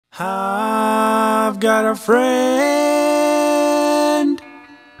I've got a friend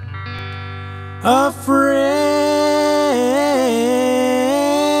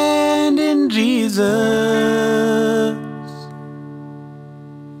in Jesus,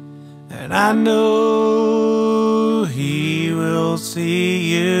 and I know He will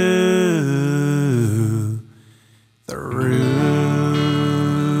see you through.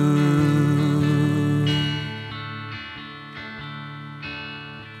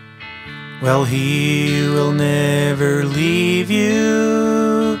 Well, He will never leave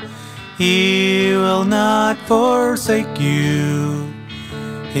you, He will not forsake you.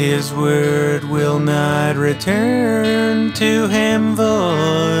 His word will not return to Him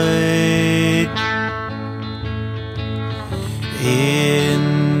void.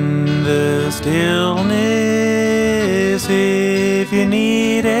 In the stillness, if you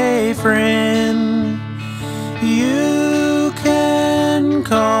need a friend, you can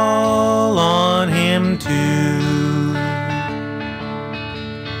call on Him too.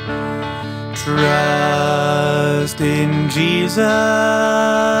 Trust in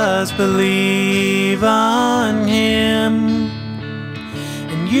Jesus, believe on Him,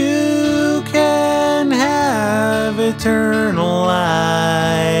 and you can have eternal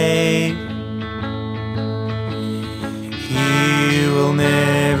life. He will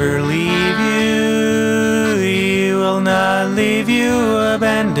never leave you, He will not leave you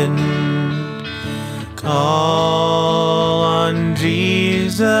abandoned. Call on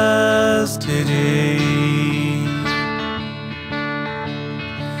Jesus today.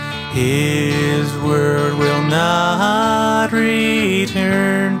 His word will not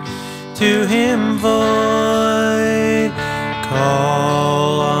return to Him void.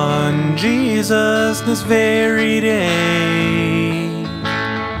 Call on Jesus this very day.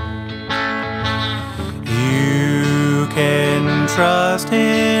 You can trust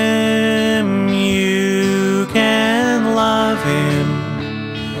Him, you can love Him.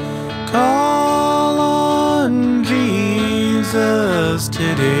 Call on Jesus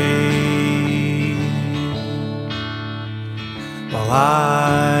today. Well,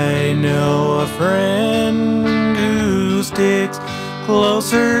 I know a friend who sticks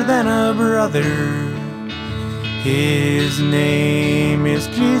closer than a brother. His name is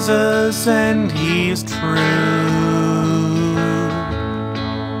Jesus, and He's true.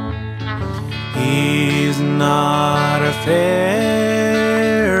 He's not a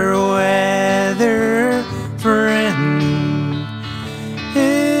fair weather friend.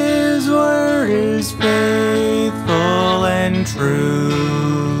 His word is faithful and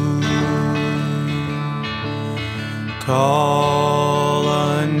true. Call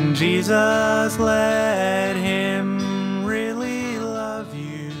on Jesus, let